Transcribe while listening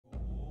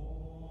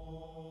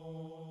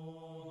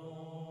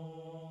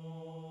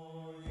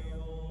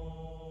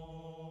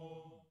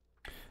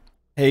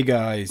Hey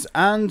guys,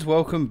 and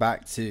welcome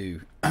back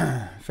to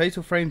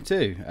Fatal Frame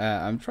 2.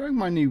 I'm trying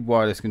my new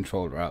wireless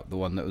controller out, the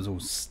one that was all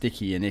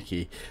sticky and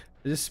icky.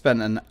 I just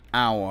spent an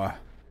hour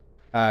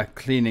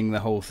cleaning the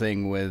whole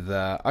thing with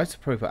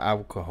isopropyl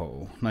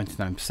alcohol,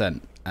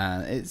 99%,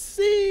 and it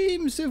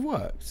seems to have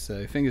worked,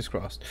 so fingers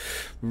crossed.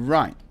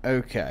 Right,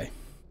 okay.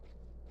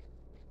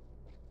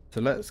 So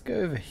let's go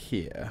over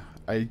here.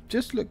 I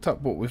just looked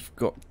up what we've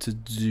got to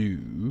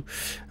do,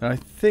 and I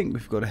think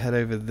we've got to head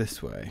over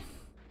this way.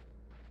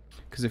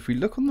 Because if we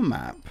look on the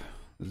map,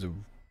 there's a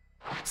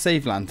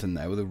save lantern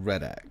there with a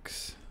red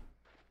X.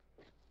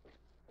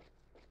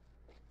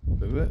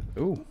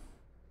 Ooh.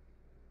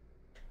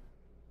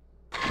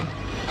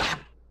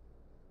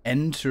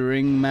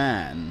 Entering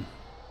man.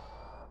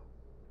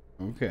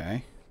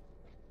 Okay.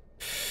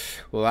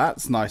 Well,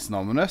 that's nice and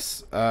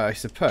ominous. I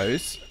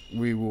suppose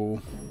we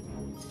will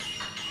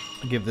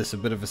give this a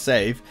bit of a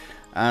save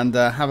and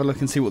have a look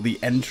and see what the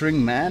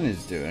entering man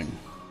is doing.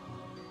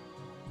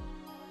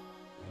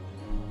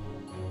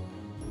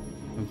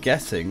 I'm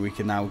guessing we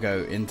can now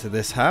go into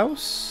this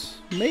house,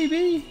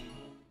 maybe?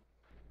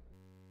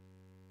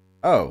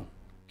 Oh,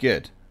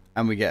 good.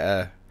 And we get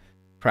a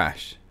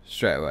crash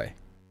straight away.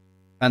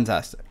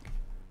 Fantastic.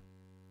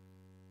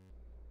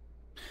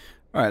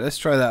 Alright, let's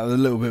try that with a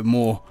little bit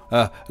more.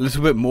 A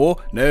little bit more?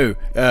 No,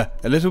 a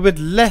little bit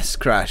less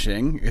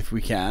crashing, if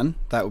we can.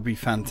 That would be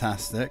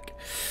fantastic.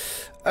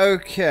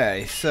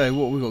 Okay, so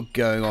what we got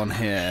going on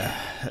here?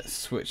 Let's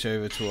switch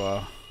over to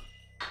our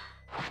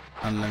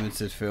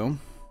unlimited film.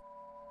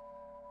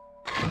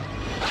 So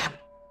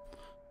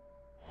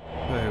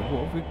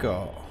what have we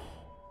got?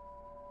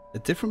 A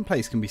different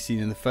place can be seen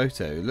in the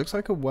photo. It looks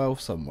like a well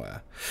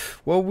somewhere.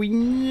 Well, we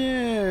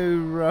know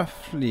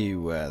roughly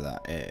where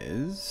that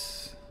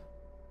is.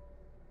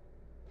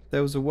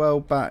 There was a well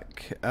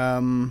back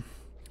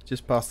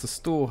just past the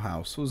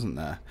storehouse, wasn't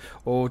there?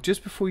 Or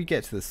just before you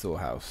get to the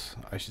storehouse,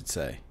 I should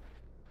say.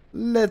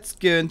 Let's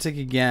go and take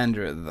a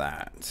gander at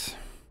that.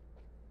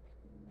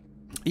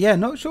 Yeah,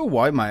 not sure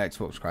why my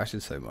Xbox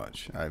crashes so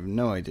much. I have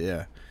no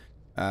idea.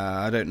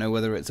 I don't know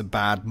whether it's a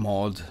bad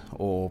mod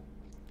or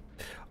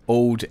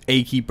old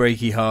achy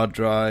breaky hard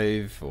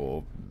drive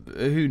or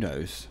who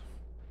knows.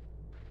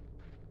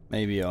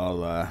 Maybe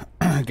I'll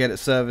get it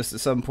serviced at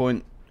some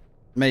point.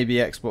 Maybe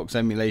Xbox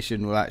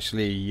emulation will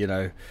actually, you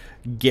know,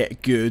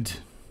 get good.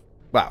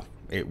 Well,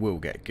 it will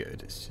get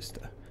good. It's just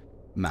a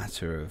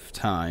matter of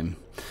time.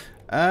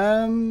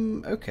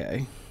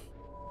 Okay.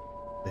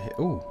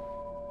 Ooh.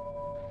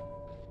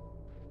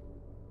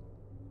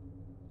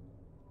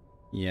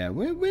 Yeah,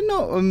 we're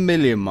not a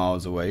million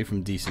miles away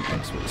from decent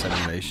Xbox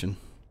emulation.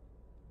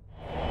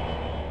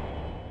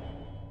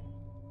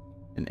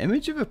 An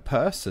image of a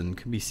person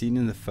can be seen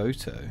in the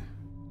photo.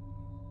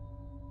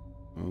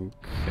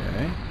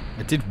 Okay.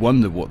 I did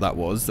wonder what that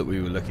was that we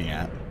were looking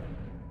at.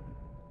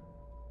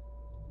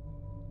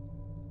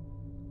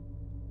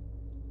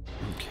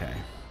 Okay.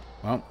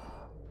 Well.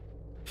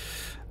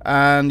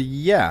 And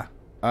yeah.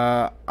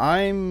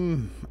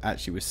 I'm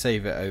actually we'll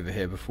save it over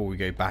here before we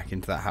go back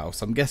into that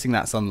house. I'm guessing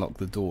that's unlocked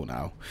the door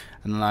now,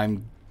 and I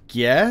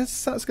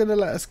guess that's going to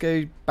let us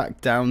go back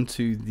down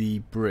to the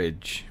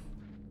bridge,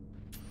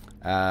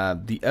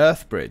 the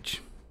Earth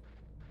Bridge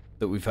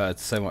that we've heard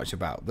so much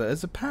about. That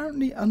is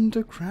apparently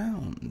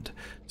underground.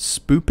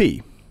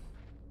 Spoopy.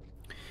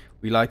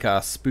 We like our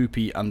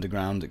spoopy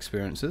underground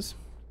experiences.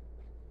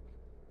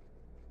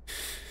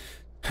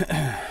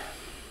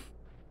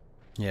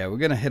 Yeah, we're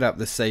going to hit up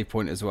the save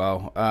point as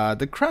well.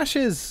 The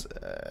crashes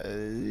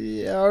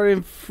are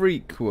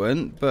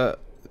infrequent, but,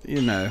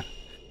 you know,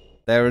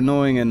 they're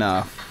annoying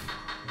enough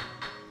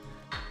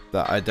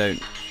that I don't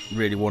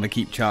really want to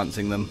keep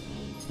chancing them.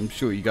 I'm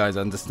sure you guys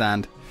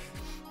understand.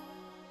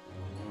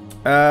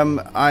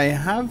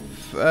 I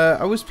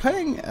was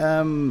playing,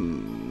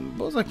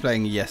 what was I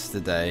playing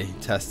yesterday?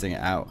 Testing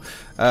it out.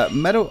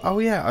 Oh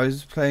yeah, I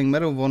was playing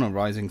Medal of Honor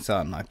Rising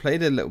Sun. I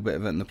played a little bit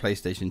of it on the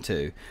PlayStation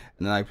 2,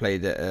 and then I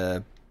played it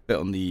a bit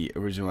on the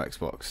original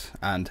Xbox.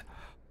 And,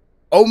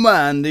 oh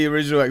man, the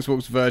original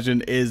Xbox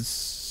version is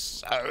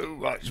so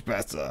much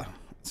better.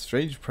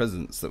 Strange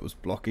presence that was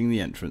blocking the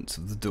entrance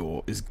of the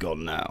door is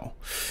gone now.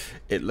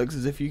 It looks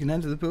as if you can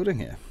enter the building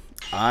here.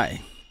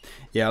 Aye.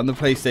 Yeah, on the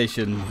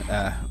PlayStation,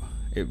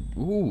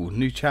 ooh,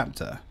 new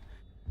chapter.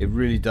 It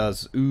really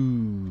does,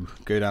 ooh,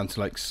 go down to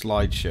like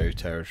slideshow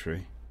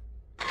territory.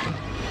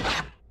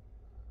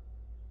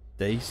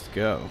 Dazed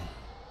Girl.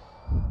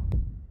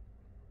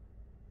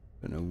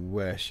 Don't know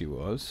where she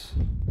was.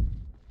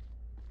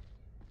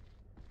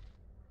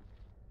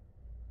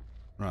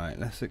 Right,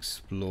 let's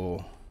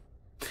explore.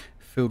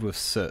 Filled with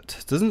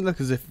soot. Doesn't look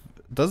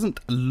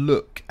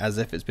as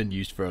if it's been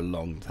used for a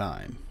long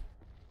time.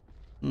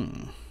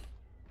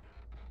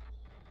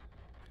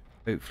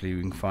 Hopefully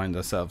we can find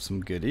ourselves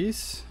some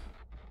goodies.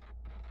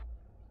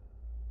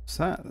 What's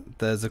that?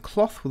 There's a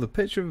cloth with a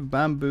picture of a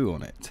bamboo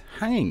on it,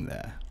 hanging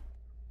there.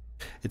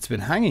 It's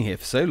been hanging here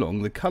for so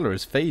long the colour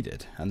has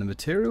faded and the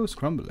material is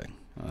crumbling.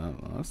 Oh,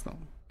 well, that's not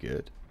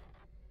good.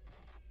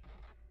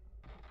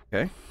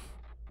 Okay.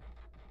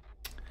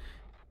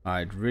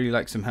 I'd really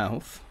like some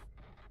health.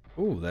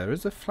 Oh, there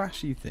is a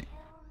flashy thing.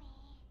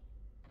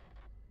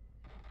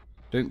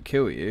 Don't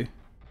kill you.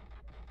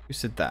 Who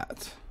said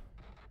that?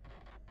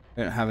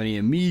 I don't have any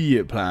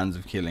immediate plans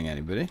of killing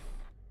anybody.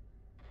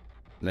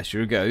 Unless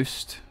you're a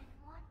ghost.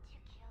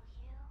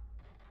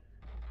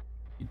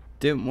 You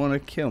didn't want to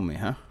kill me,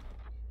 huh?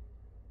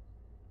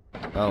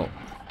 Well,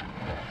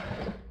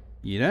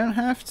 you don't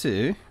have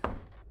to.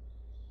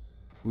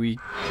 We...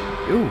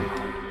 Ooh.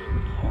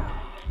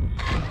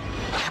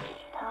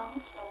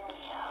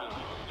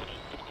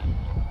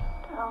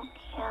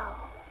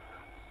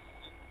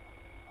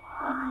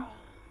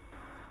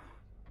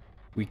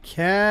 We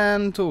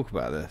can talk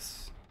about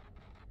this.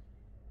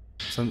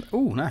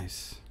 Oh,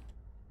 nice.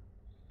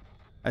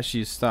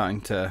 Actually, it's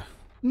starting to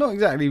not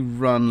exactly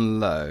run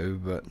low,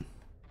 but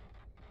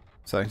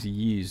starting to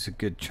use a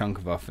good chunk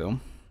of our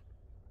film.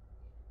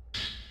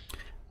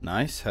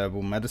 Nice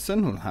herbal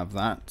medicine. We'll have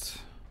that.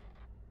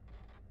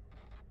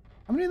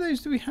 How many of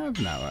those do we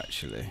have now,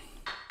 actually?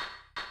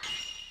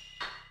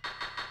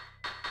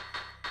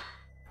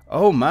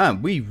 Oh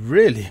man, we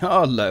really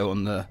are low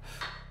on the...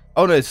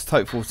 Oh no, it's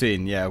type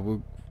 14. Yeah,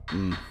 we'll...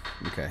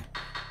 okay.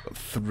 Got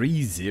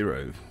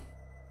 3-0.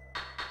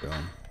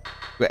 Gone.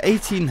 We're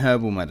 18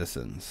 herbal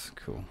medicines.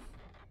 Cool.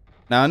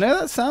 Now, I know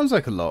that sounds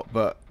like a lot,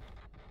 but...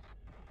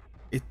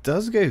 it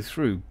does go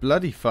through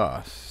bloody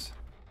fast.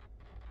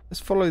 Let's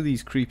follow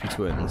these creepy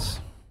twins.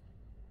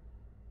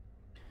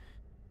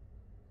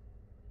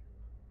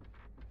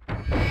 I'm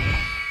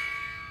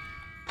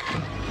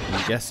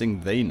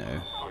guessing they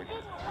know.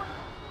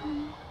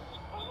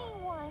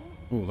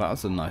 Oh, that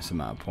was a nice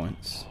amount of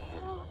points.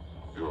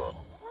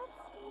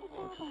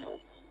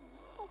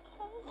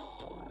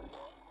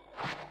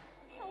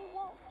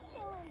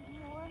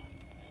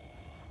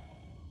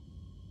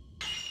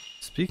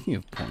 Speaking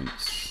of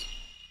points.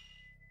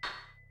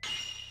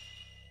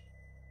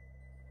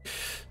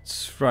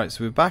 Right,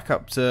 so we're back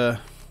up to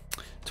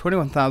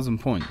 21,000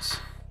 points.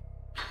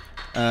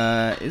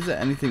 Is there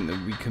anything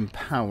that we can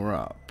power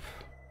up?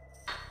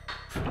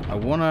 I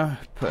want to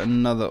put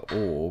another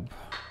orb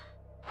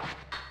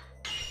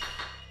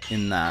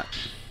in that,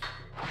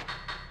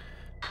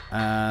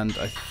 and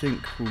I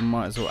think we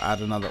might as well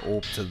add another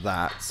orb to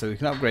that so we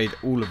can upgrade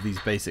all of these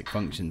basic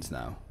functions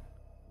now.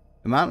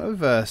 The amount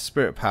of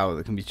spirit power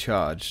that can be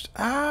charged,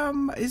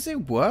 is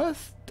it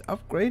worth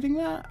upgrading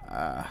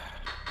that?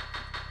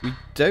 We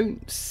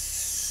don't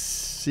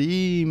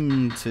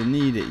seem to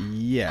need it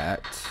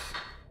yet.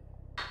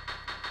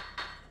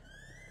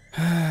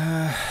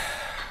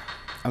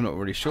 I'm not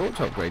really sure what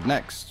to upgrade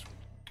next.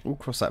 We'll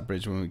cross that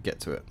bridge when we get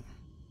to it.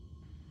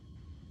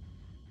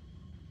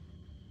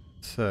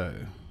 So,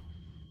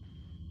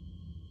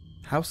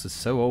 house is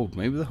so old,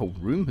 maybe the whole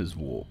room has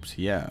warped.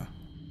 Yeah.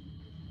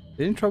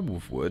 Been in trouble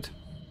with wood.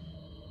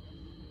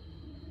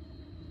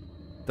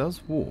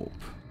 Does warp.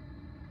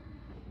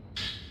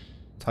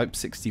 Type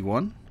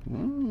 61.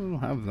 We'll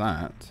have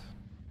that.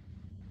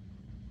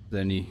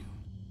 There's only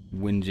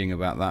whinging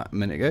about that a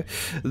minute ago.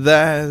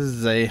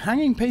 There's a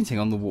hanging painting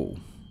on the wall,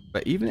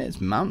 but even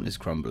its mount is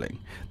crumbling.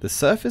 The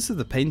surface of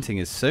the painting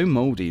is so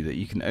mouldy that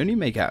you can only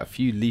make out a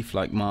few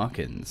leaf-like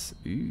markings.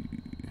 Ooh.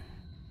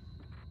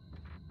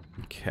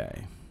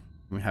 Okay.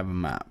 We have a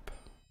map.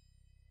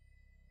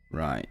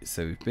 Right,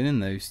 so we've been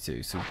in those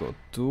two. So we've got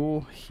a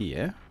door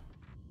here.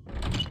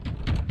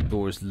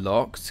 Door is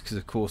locked, because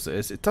of course it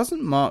is. It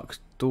doesn't mark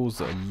doors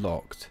that are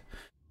locked,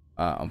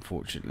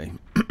 unfortunately.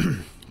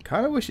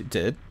 Kind of wish it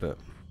did, but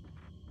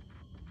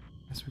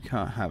I guess we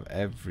can't have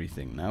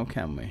everything now,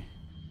 can we?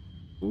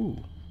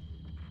 Ooh.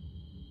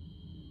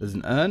 There's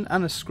an urn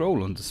and a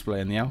scroll on display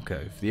in the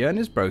alcove. The urn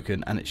is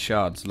broken and its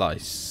shards lie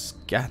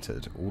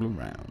scattered all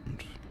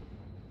around.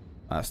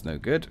 That's no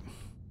good.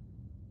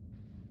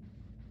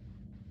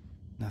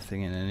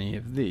 Nothing in any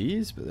of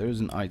these, but there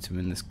is an item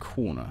in this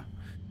corner.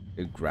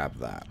 Go grab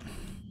that.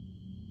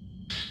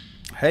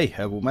 Hey,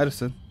 herbal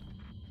medicine.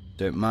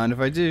 Don't mind if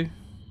I do.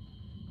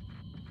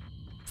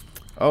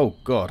 Oh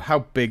god, how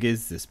big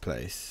is this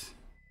place?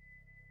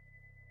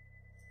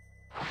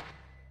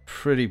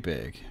 Pretty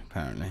big,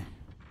 apparently.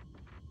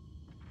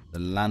 The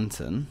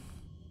lantern.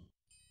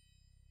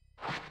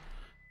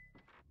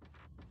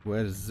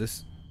 Where does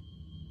this...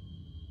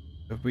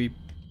 Have we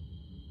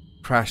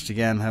crashed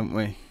again, haven't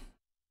we?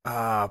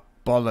 Ah,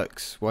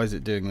 bollocks. Why is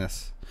it doing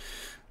this?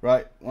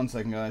 Right, 1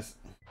 second, guys.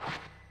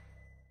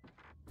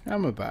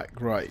 And we're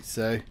back. Right,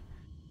 so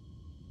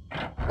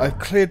I've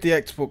cleared the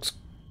Xbox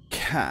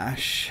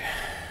cache,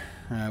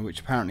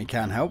 which apparently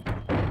can help.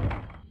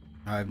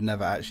 I've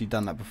never actually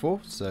done that before,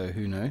 so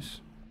who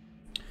knows.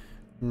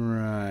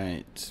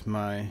 Right,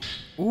 my...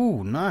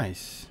 Ooh,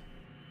 nice.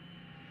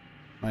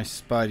 My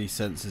spidey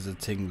senses are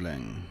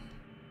tingling.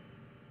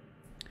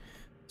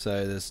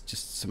 So there's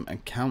just some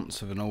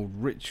accounts of an old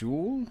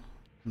ritual.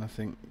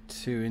 Nothing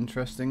too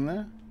interesting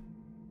there.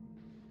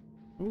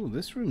 Ooh,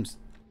 this room's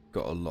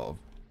got a lot of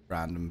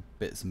random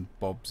bits and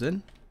bobs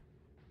in.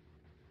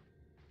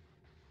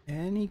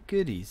 Any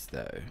goodies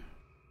though?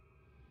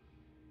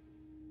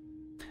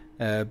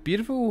 A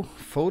beautiful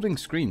folding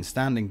screen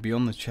standing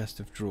beyond the chest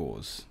of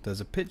drawers.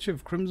 There's a picture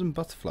of crimson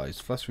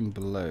butterflies fluttering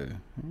below.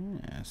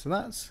 Yeah, so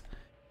that's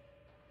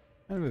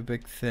kind of a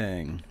big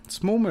thing.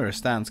 Small mirror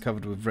stands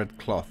covered with red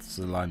cloths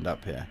are lined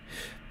up here.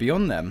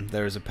 Beyond them,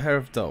 there is a pair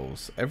of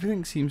dolls.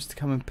 Everything seems to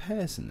come in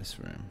pairs in this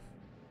room.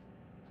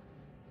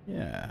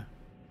 Yeah.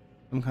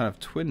 Some kind of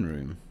twin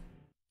room,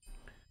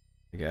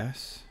 I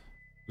guess.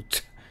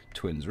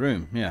 Twins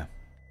room, yeah.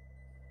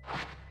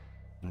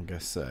 I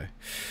guess so.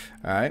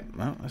 Alright,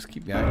 well, let's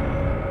keep going.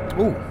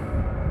 Ooh!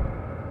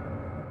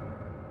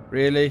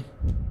 Really?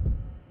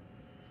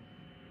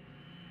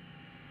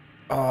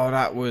 Oh,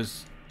 that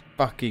was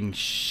fucking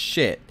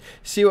shit.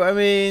 See what I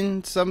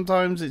mean?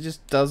 Sometimes it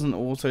just doesn't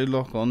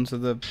auto-lock onto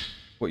the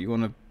what you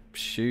want to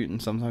shoot, and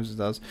sometimes it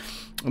does.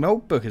 An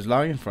old book is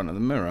lying in front of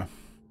the mirror.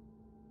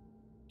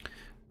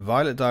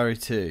 Violet Diary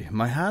 2.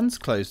 My hands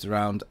closed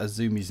around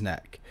Azumi's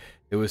neck.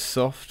 It was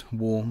soft,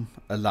 warm,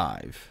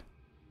 alive.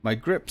 My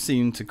grip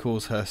seemed to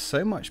cause her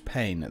so much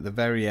pain. At the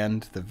very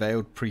end, the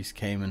veiled priest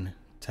came in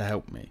to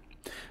help me.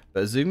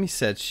 But Azumi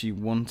said she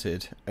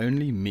wanted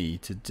only me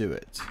to do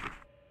it.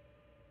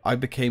 I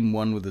became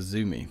one with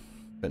Azumi,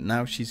 but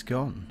now she's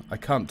gone. I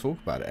can't talk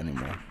about it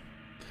anymore.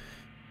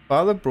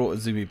 Father brought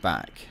Azumi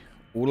back.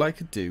 All I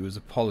could do was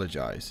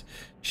apologize.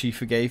 She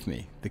forgave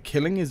me. The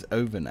killing is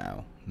over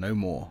now. No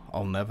more.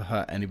 I'll never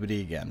hurt anybody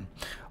again.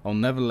 I'll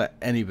never let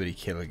anybody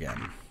kill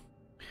again.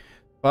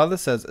 Father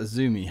says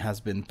Azumi has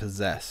been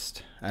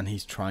possessed, and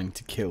he's trying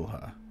to kill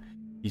her.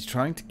 He's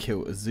trying to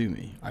kill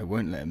Azumi. I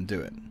won't let him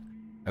do it.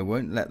 I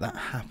won't let that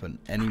happen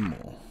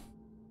anymore.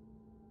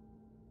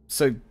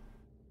 So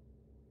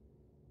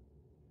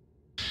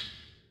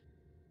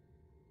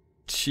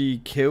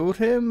she killed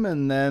him,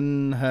 and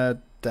then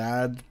her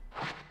dad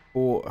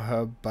brought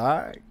her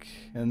back,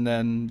 and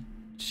then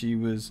she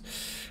was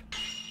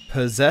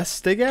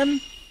possessed again?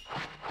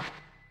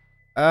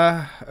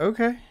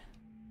 Okay.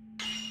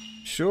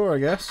 Sure, I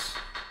guess.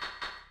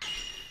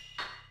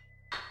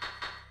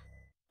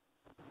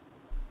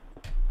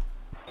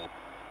 I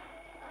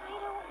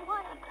don't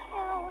want to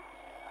kill.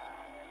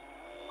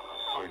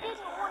 I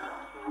didn't want to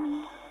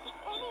kill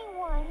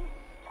anyone.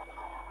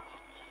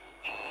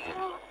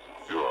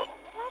 So,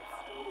 let's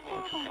stay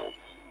together,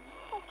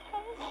 okay?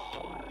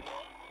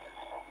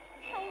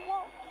 I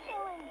won't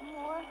kill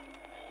anymore.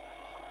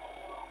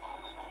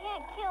 I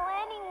can't kill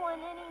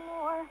anyone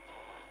anymore.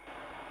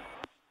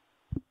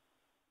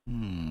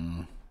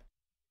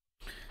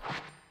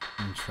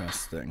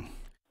 Interesting.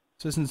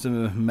 So listen to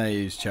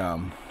May's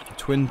charm.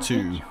 Twin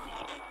 2.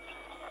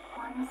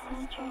 One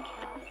sister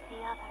kills the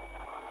other.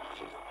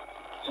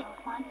 Kill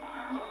one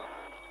half.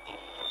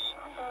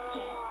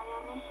 The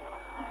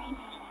remaining.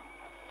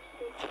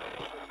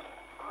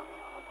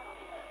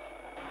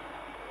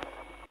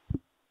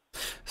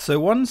 So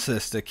one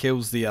sister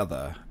kills the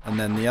other, and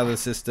then the other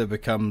sister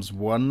becomes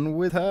one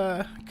with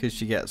her because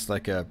she gets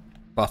like a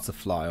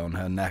butterfly on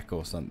her neck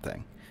or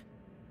something.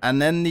 And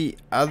then the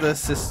other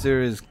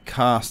sister is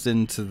cast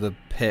into the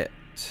pit,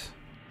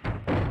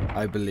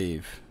 I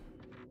believe.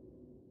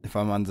 If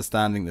I'm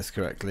understanding this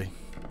correctly.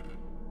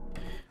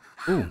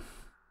 Ooh.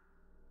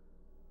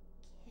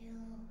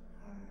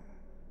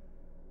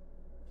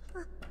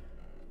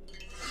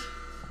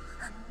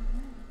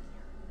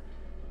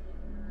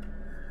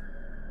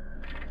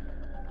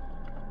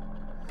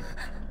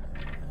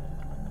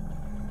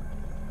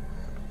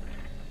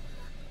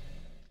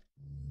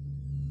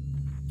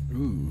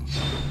 Ooh.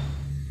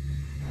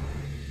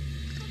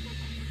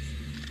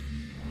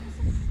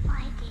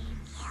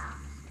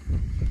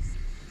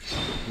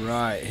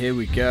 Right, here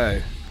we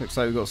go. Looks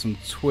like we've got some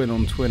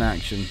twin-on-twin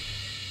action.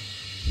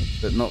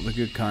 But not the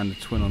good kind of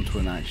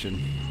twin-on-twin action.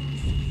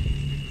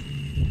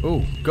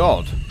 Oh,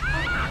 God.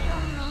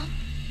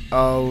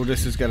 Oh,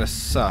 this is going to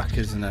suck,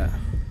 isn't it?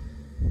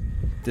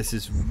 This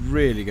is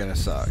really going to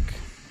suck.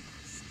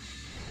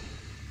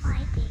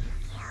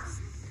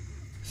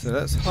 So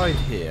let's hide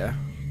here.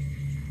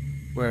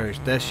 Where is...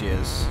 There she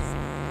is.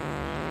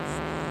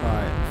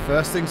 Right,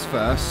 first things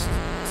first.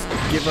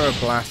 Let's give her a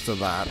blast of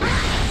that.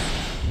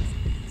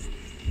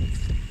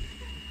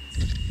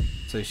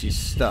 So she's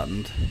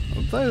stunned.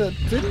 Although that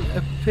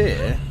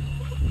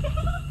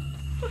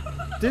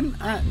didn't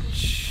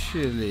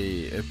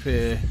actually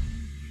appear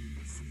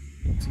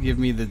to give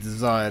me the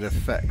desired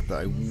effect that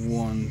I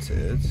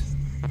wanted.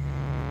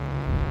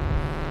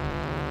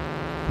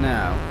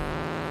 Now.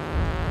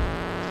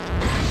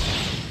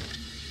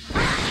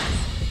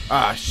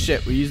 Ah,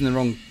 shit, we're using the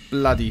wrong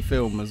bloody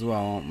film as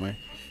well, aren't we?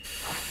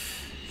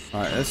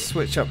 Alright, let's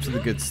switch up to the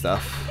good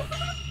stuff.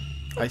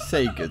 I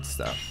say good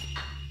stuff.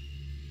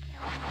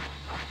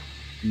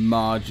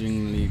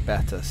 Marginally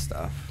better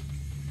stuff.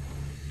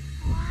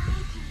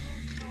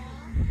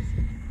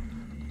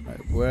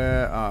 Right,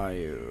 where are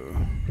you?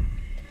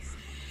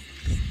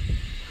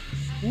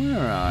 Where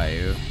are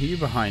you? Are you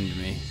behind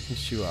me?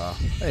 Yes, you are.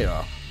 There you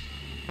are.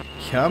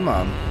 Come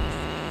on.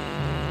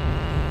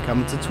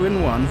 Come to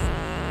twin 1.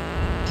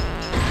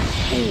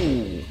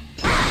 Ooh.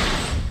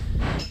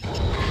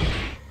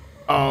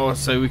 Oh,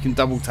 so we can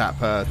double tap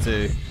her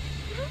too.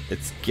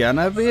 It's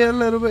gonna be a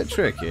little bit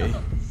tricky,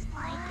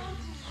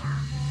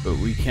 but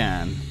we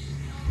can.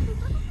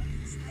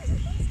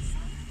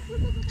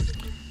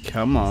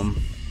 Come on.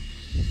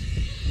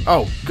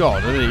 Oh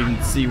god, I didn't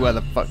even see where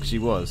the fuck she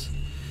was.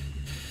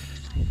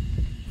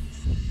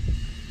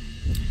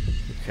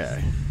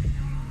 Okay.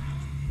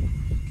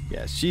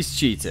 Yeah, she's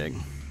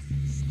cheating.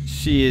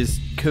 She is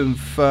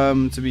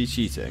confirmed to be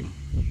cheating.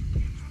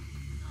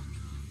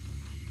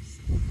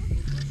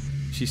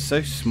 She's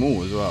so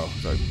small as well.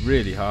 It's like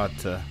really hard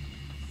to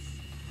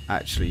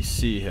actually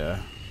see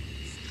her.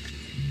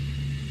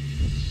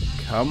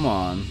 Come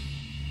on.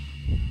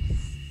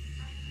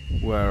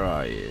 Where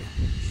are you?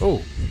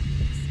 Oh.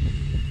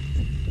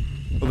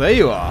 Well, there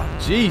you are.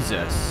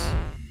 Jesus.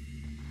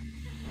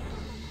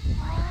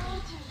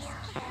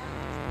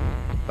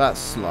 That's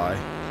sly.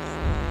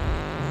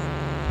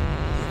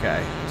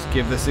 Okay, let's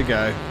give this a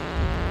go.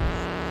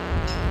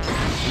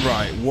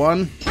 Right,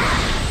 1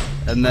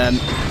 and then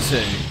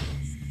 2.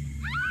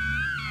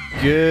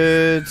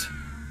 Good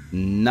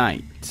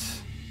night.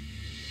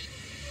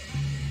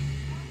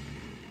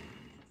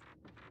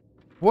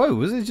 Whoa,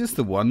 was it just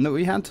the one that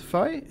we had to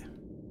fight?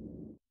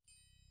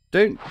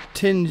 Don't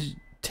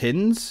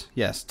tins?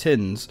 Yes,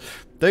 tins.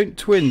 Don't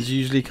twins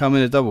usually come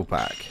in a double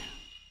pack?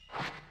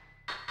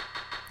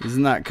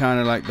 Isn't that kind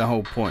of like the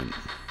whole point?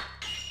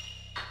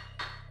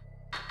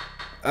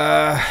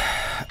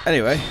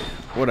 Anyway,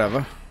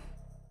 whatever.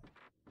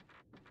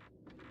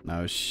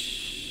 No,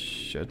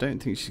 I don't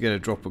think she's going to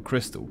drop a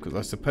crystal, because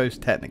I suppose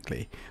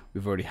technically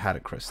we've already had a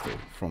crystal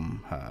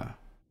from her.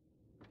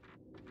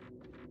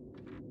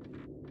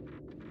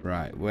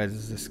 Right, where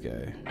does this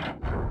go?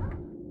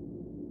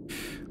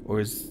 Or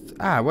is...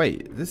 Ah,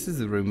 wait, this is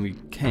the room we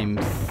came...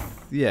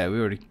 Yeah, we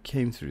already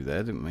came through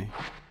there, didn't we?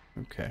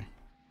 Okay.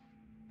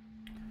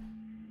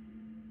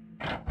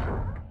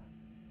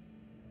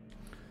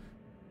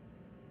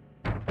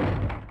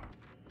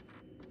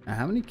 Now,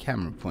 how many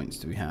camera points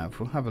do we have?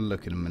 We'll have a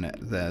look in a minute.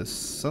 There's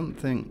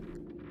something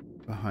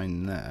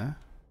behind there.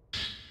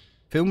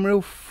 Film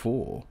reel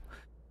 4.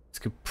 This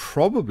could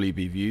probably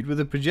be viewed with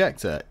a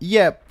projector.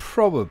 Yeah,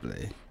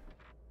 probably.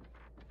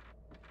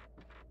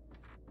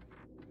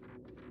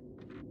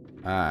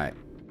 Alright.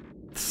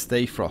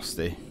 Stay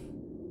frosty.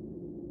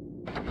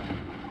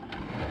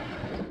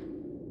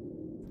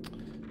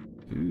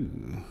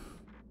 Ooh.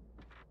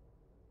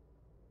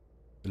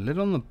 The lid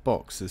on the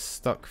box is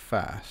stuck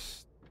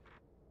fast.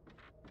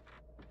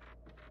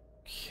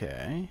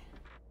 Okay.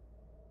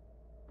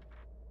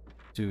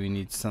 Do we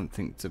need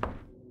something to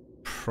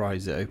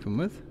prise it open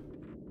with?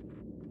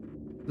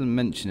 Doesn't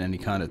mention any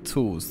kind of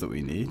tools that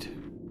we need.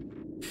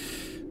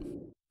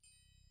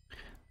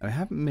 I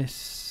haven't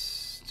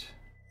missed...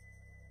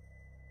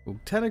 Well,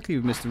 technically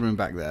we've missed a room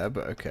back there,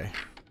 but okay.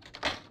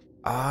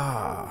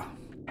 Ah.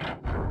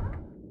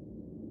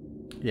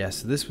 Yeah,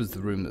 so this was the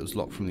room that was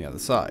locked from the other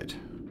side.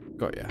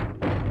 Got ya.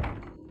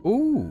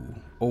 Ooh.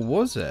 Or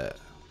was it?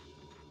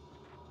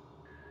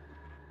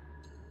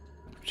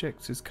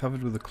 Object is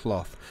covered with a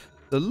cloth.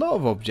 There's a lot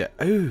of objects.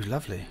 Oh,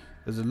 lovely.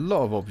 There's a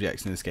lot of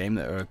objects in this game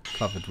that are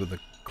covered with a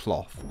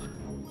cloth.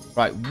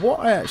 Right, what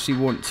I actually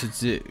want to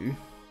do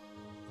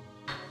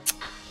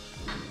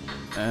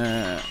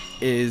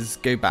is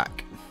go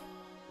back,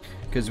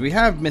 because we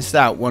have missed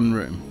out one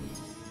room.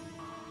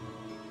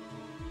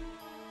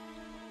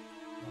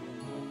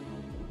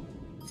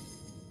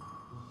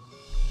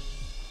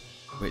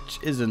 Which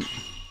isn't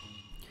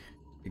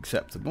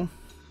acceptable.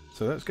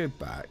 So let's go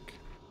back.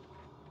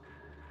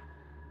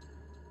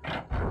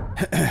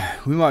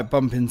 We might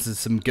bump into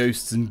some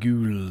ghosts and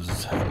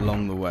ghouls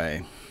along the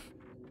way.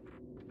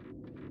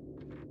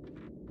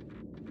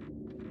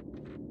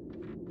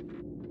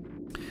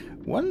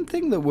 One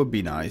thing that would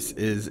be nice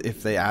is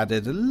if they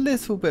added a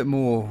little bit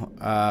more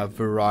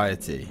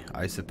variety,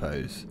 I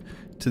suppose,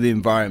 to the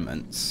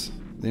environments.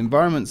 The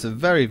environments are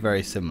very,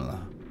 very similar.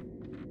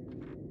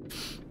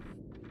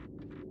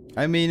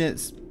 I mean,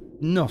 it's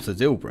not a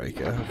deal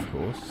breaker, of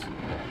course,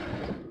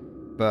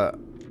 but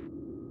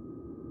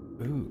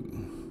ooh.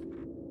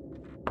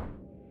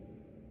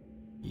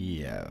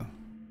 Yeah.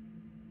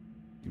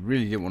 You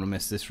really didn't want to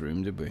miss this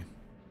room, did we?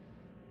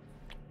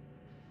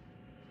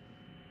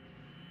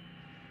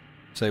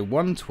 So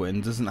one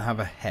twin doesn't have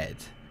a head.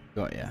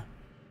 Got ya.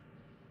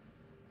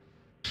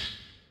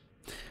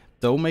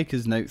 Doll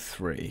Maker's Note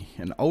 3.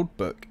 An old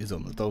book is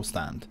on the doll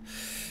stand.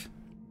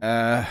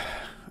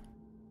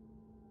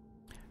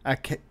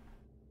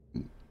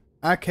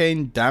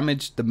 Arcane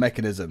damaged the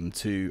mechanism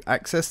to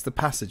access the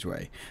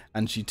passageway,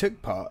 and she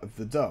took part of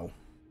the doll.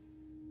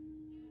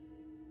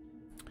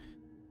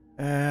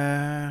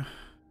 I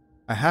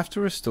have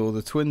to restore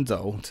the twin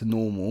doll to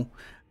normal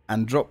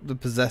and drop the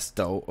possessed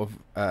doll of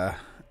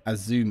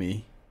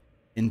Azumi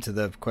into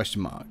the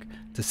question mark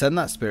to send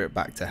that spirit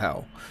back to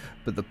hell.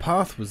 But the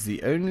path was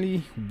the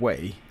only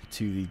way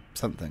to the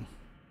something.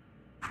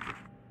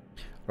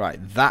 Right,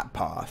 that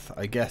path.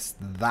 I guess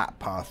that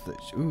path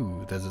that...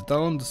 Ooh, there's a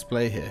doll on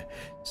display here.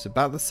 It's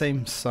about the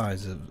same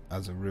size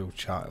as a real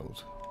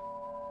child.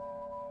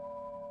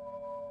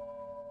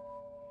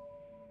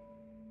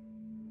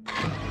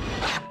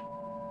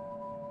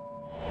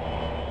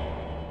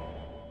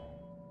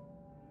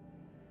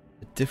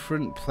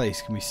 different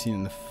place can be seen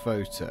in the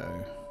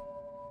photo.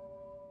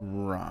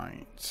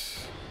 Right.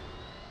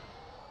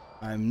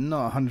 I'm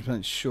not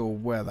 100% sure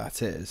where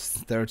that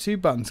is. There are 2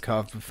 buttons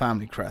carved with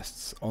family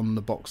crests on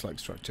the box-like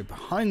structure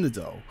behind the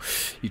doll.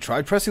 You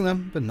tried pressing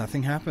them, but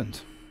nothing happened.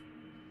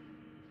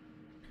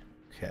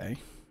 Okay.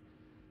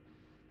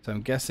 So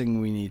I'm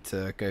guessing we need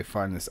to go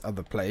find this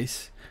other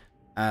place,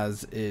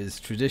 as is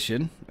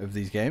tradition of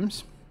these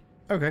games.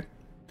 Okay.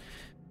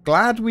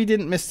 Glad we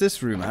didn't miss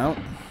this room out.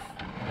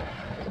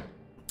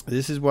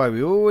 This is why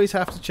we always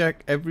have to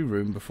check every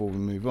room before we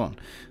move on.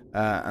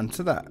 And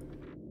to that,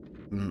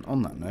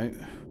 on that note,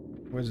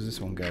 where does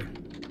this one go?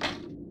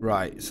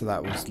 Right, so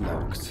that was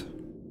locked.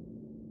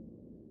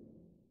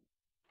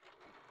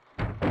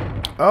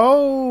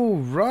 Oh,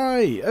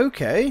 right,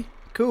 okay,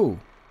 cool.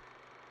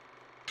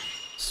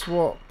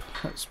 Swap,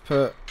 let's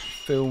put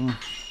film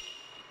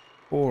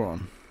 4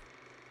 on.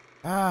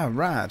 Ah,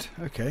 rad,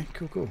 okay,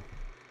 cool, cool.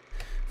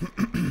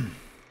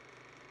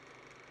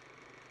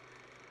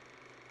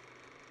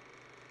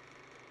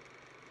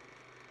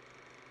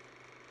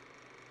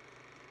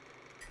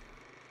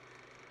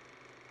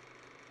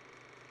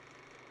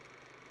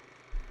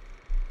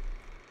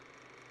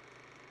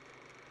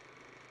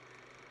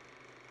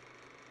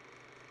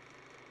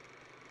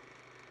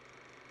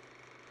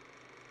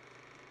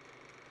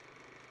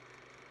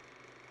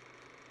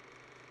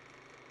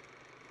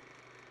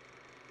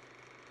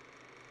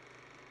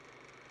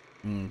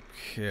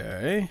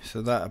 Okay,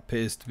 so that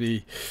appears to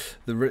be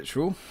the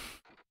ritual.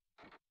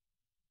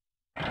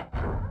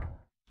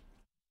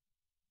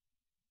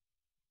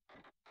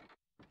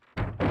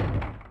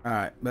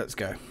 Alright, let's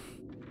go.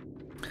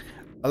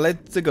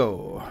 Let's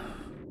go.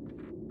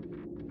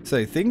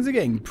 So things are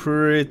getting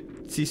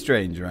pretty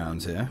strange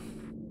around here.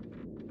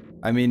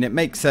 I mean, it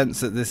makes sense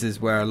that this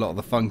is where a lot of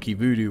the funky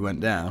voodoo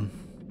went down.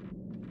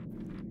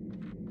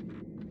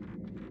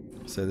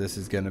 So this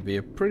is going to be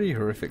a pretty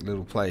horrific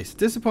little place.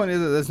 Disappointed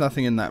that there's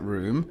nothing in that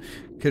room.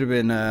 Could have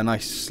been a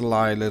nice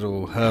sly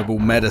little herbal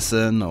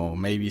medicine, or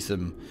maybe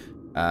some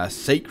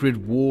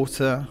sacred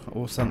water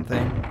or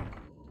something.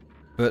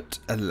 But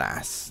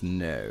alas,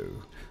 no.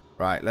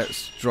 Right,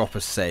 let's drop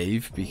a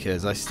save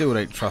because I still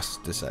don't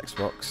trust this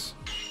Xbox.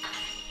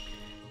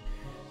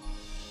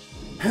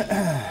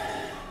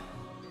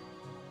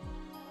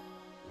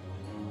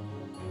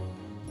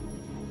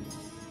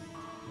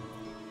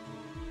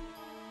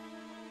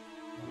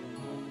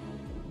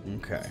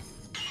 Okay.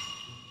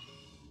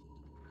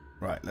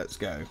 Right, let's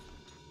go.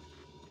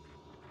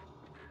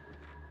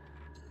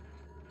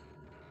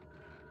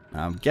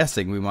 I'm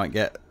guessing we might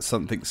get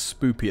something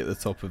spoopy at the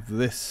top of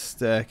this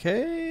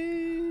staircase.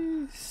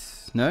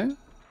 No?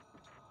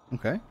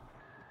 Okay.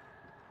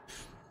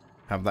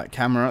 Have that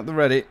camera at the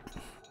ready.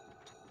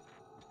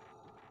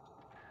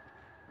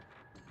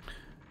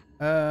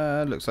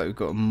 Looks like we've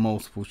got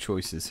multiple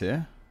choices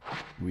here.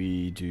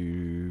 We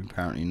do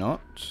apparently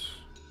not.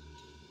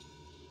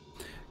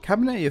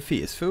 Cabinet at your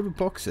feet is filled with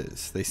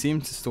boxes. They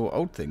seem to store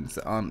old things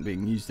that aren't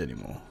being used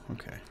anymore.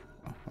 Okay.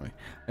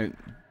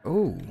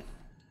 Oh.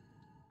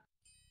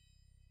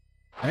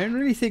 I don't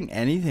really think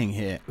anything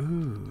here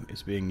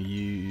is being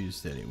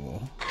used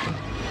anymore.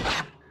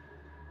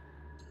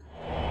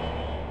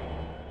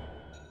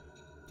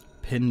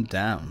 Pinned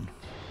down.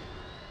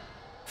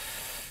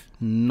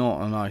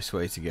 Not a nice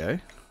way to go.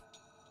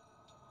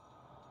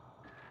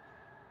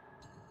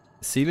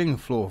 The ceiling and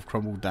floor have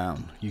crumbled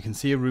down. You can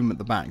see a room at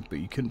the back, but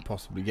you couldn't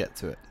possibly get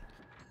to it.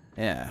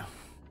 Yeah.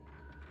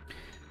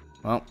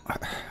 Well,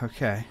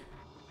 okay.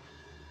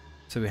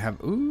 So we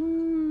have...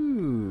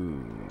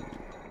 Ooh.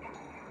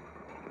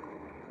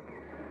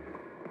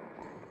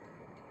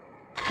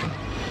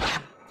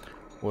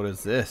 What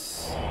is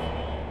this?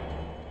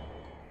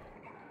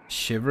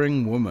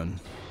 Shivering woman.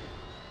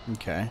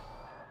 Okay.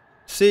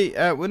 See,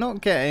 we're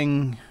not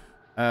getting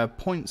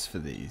points for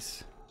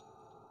these.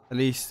 At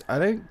least, I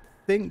don't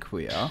think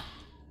we are.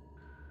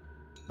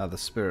 The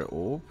spirit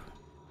orb.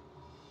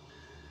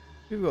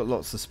 We've got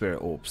lots of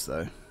spirit orbs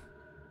though.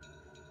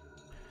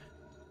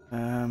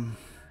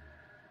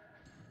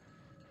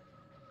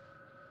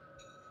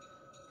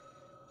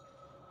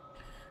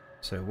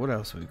 So what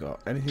else have we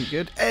got? Anything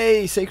good?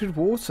 Hey, sacred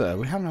water.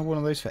 We haven't had one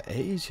of those for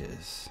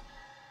ages.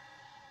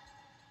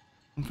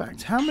 In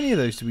fact, how many of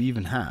those do we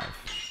even have?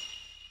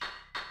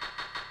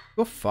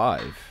 We've got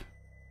 5.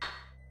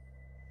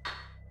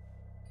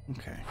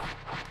 Okay.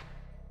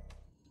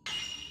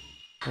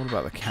 What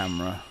about the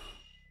camera?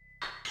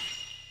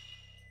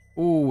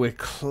 Oh, we're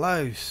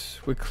close.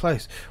 We're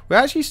close. We're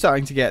actually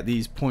starting to get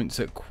these points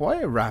at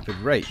quite a rapid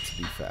rate, to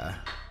be fair.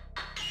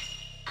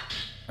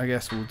 I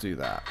guess we'll do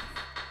that.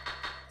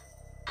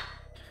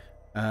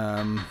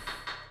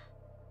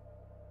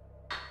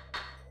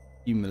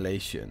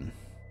 Accumulation.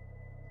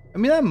 I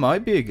mean, that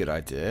might be a good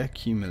idea,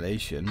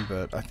 accumulation,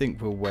 but I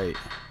think we'll wait.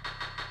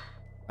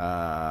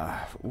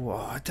 Well,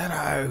 I don't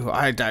know.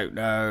 I don't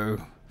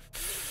know.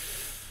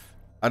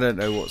 I don't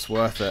know what's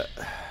worth it.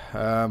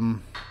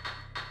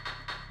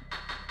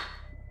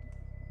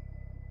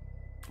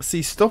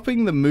 See,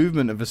 stopping the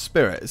movement of a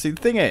spirit. See,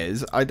 the thing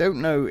is, I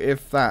don't know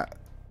if that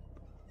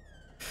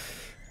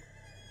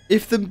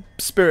if the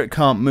spirit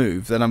can't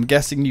move, then I'm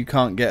guessing you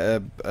can't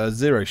get a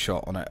zero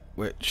shot on it,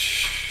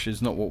 which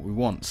is not what we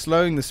want.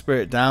 Slowing the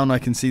spirit down, I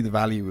can see the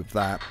value of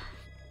that.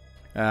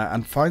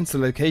 And finds the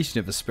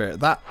location of a spirit.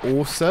 That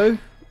also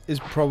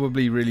is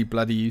probably really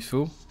bloody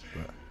useful.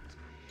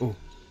 Oh,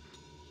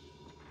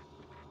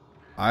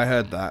 I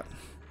heard that.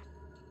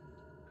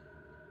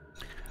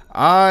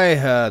 I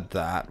heard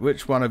that.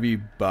 Which one of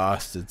you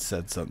bastards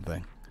said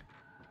something?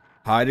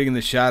 Hiding in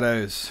the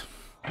shadows.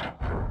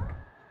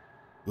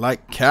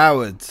 Like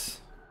cowards.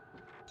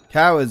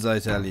 Cowards, I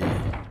tell you.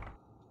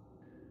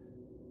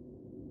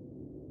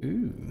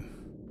 Ooh.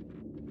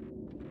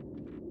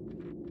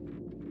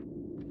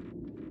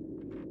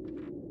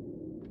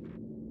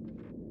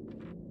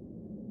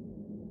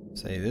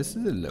 Say, this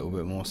is a little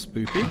bit more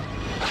spoopy.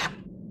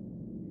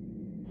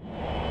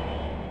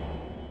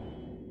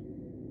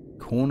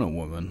 Corner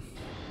woman.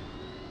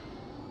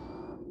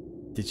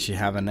 Did she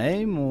have a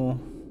name, or?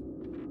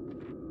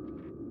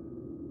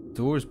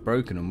 Door is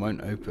broken and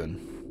won't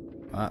open.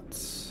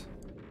 That's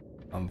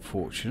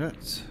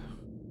unfortunate.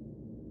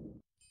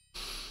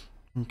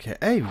 Okay,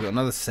 hey, we've got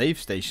another save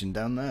station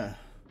down there.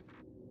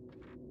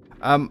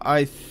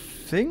 I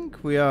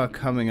think we are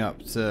coming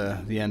up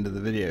to the end of the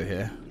video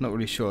here. Not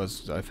really sure,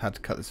 as I've had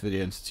to cut this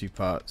video into 2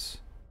 parts.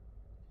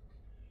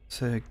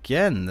 So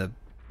again, the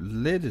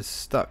lid is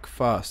stuck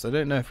fast. I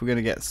don't know if we're going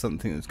to get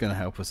something that's going to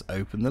help us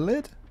open the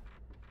lid.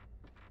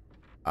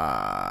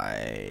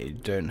 I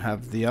don't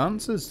have the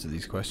answers to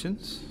these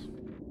questions.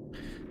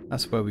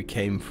 That's where we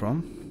came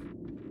from.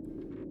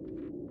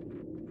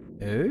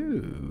 Oh,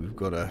 we've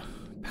got a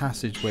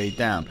passageway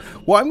down.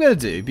 What I'm going to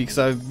do, because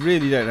I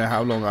really don't know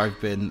how long I've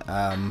been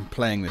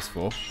playing this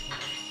for,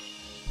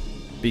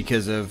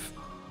 because of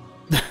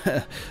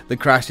the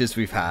crashes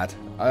we've had,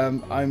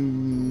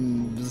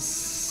 I'm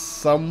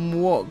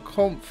somewhat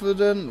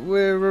confident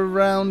we're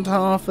around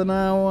half an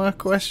hour,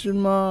 question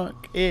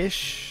mark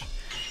ish.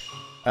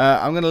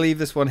 I'm going to leave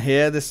this one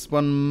here. This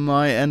one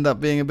might end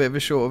up being a bit of a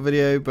shorter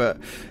video, but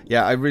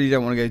yeah, I really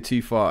don't want to go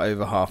too far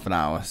over half an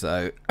hour,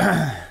 so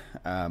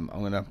I'm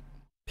going to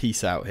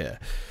peace out here.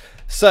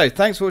 So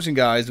thanks for watching,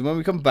 guys, and when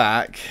we come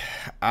back,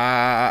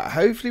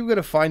 hopefully we're going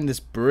to find this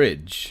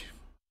bridge,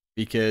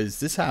 because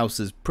this house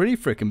is pretty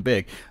freaking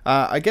big.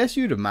 I guess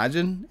you'd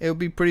imagine it would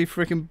be pretty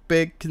freaking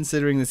big,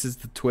 considering this is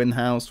the twin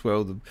house where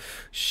all the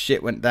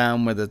shit went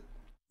down, where the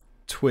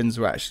twins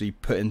were actually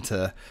put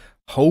into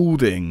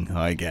holding,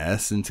 I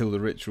guess, until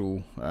the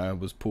ritual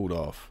was pulled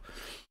off.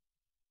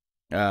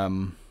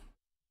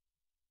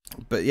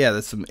 But yeah,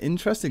 there's some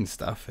interesting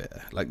stuff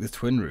here, like the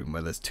twin room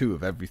where there's 2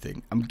 of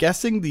everything. I'm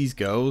guessing these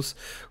girls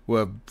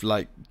were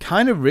like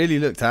kind of really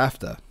looked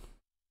after.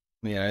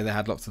 You know, they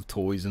had lots of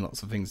toys and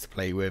lots of things to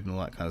play with and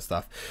all that kind of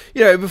stuff,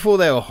 you know, before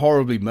they were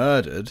horribly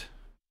murdered.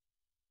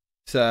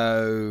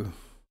 So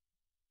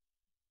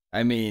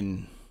I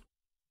mean,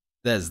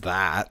 there's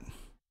that.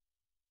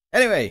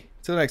 Anyway,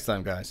 till next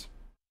time, guys.